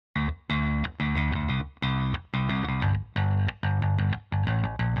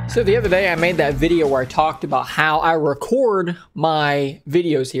So the other day I made that video where I talked about how I record my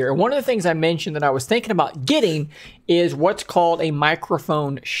videos here. And one of the things I mentioned that I was thinking about getting is what's called a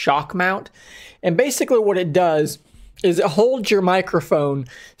microphone shock mount. And basically what it does is it holds your microphone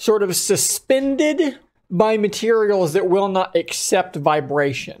sort of suspended by materials that will not accept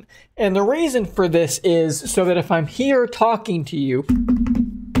vibration. And the reason for this is so that if I'm here talking to you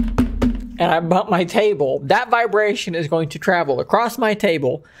and I bump my table, that vibration is going to travel across my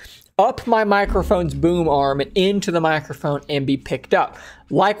table, up my microphone's boom arm, and into the microphone and be picked up.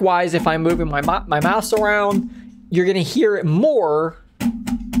 Likewise, if I'm moving my mouse around, you're gonna hear it more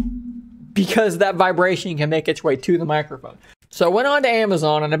because that vibration can make its way to the microphone. So I went on to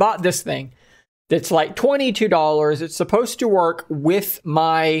Amazon and I bought this thing. It's like $22. It's supposed to work with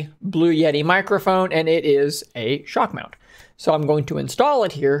my Blue Yeti microphone, and it is a shock mount. So I'm going to install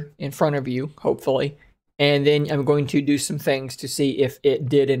it here in front of you, hopefully, and then I'm going to do some things to see if it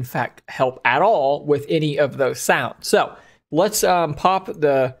did in fact help at all with any of those sounds. So let's pop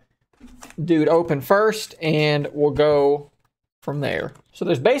the dude open first, and we'll go from there. So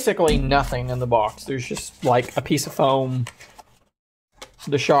there's basically nothing in the box. There's just like a piece of foam,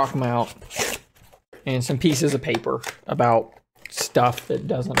 the shock mount, and some pieces of paper about stuff that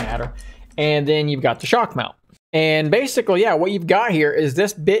doesn't matter. And then you've got the shock mount. And basically, yeah, what you've got here is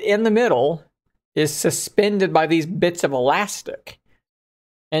this bit in the middle is suspended by these bits of elastic.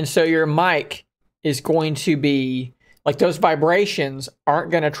 And so your mic is going to be, like, those vibrations aren't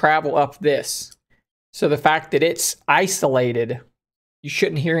going to travel up this. So the fact that it's isolated, you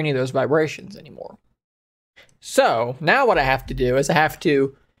shouldn't hear any of those vibrations anymore. So now what I have to do is I have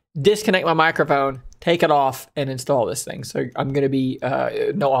to disconnect my microphone, take it off, and install this thing. So I'm going to be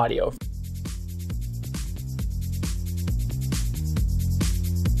no audio.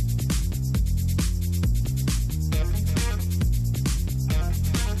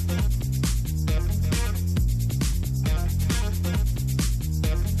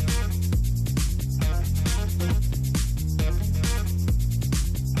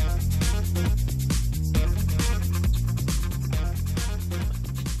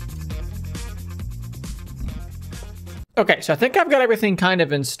 Okay, so I think I've got everything kind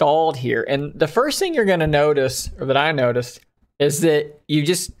of installed here. And the first thing you're gonna notice, or that I noticed, is that you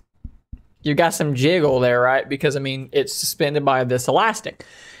got some jiggle there, right? Because I mean, it's suspended by this elastic.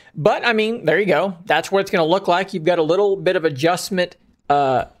 But I mean, there you go. That's what it's gonna look like. You've got a little bit of adjustment,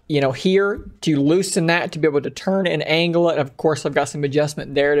 here to loosen that, to be able to turn and angle it. Of course, I've got some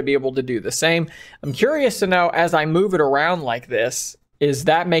adjustment there to be able to do the same. I'm curious to know, as I move it around like this, is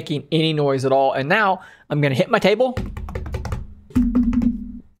that making any noise at all? And now I'm gonna hit my table,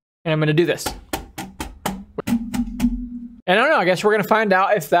 and I'm gonna do this. And I don't know, I guess we're gonna find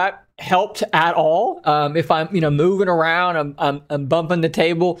out if that helped at all. If I'm, moving around, I'm bumping the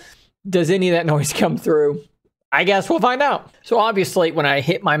table, does any of that noise come through? I guess we'll find out. So obviously when I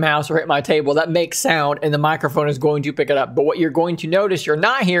hit my mouse or hit my table, that makes sound and the microphone is going to pick it up. But what you're going to notice you're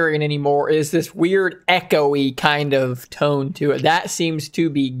not hearing anymore is this weird echoey kind of tone to it. That seems to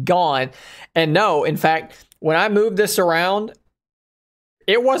be gone. And no, in fact, when I moved this around,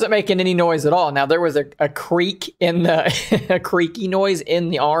 it wasn't making any noise at all. Now there was a creak in the, a creaky noise in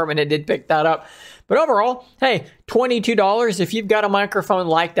the arm, and it did pick that up. But overall, hey, $22, if you've got a microphone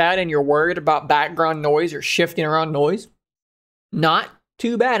like that and you're worried about background noise or shifting around noise, not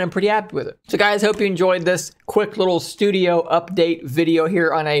too bad. I'm pretty happy with it. So guys, hope you enjoyed this quick little studio update video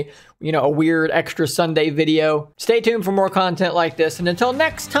here on a weird extra Sunday video. Stay tuned for more content like this, and until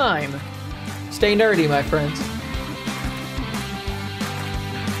next time, stay nerdy, my friends.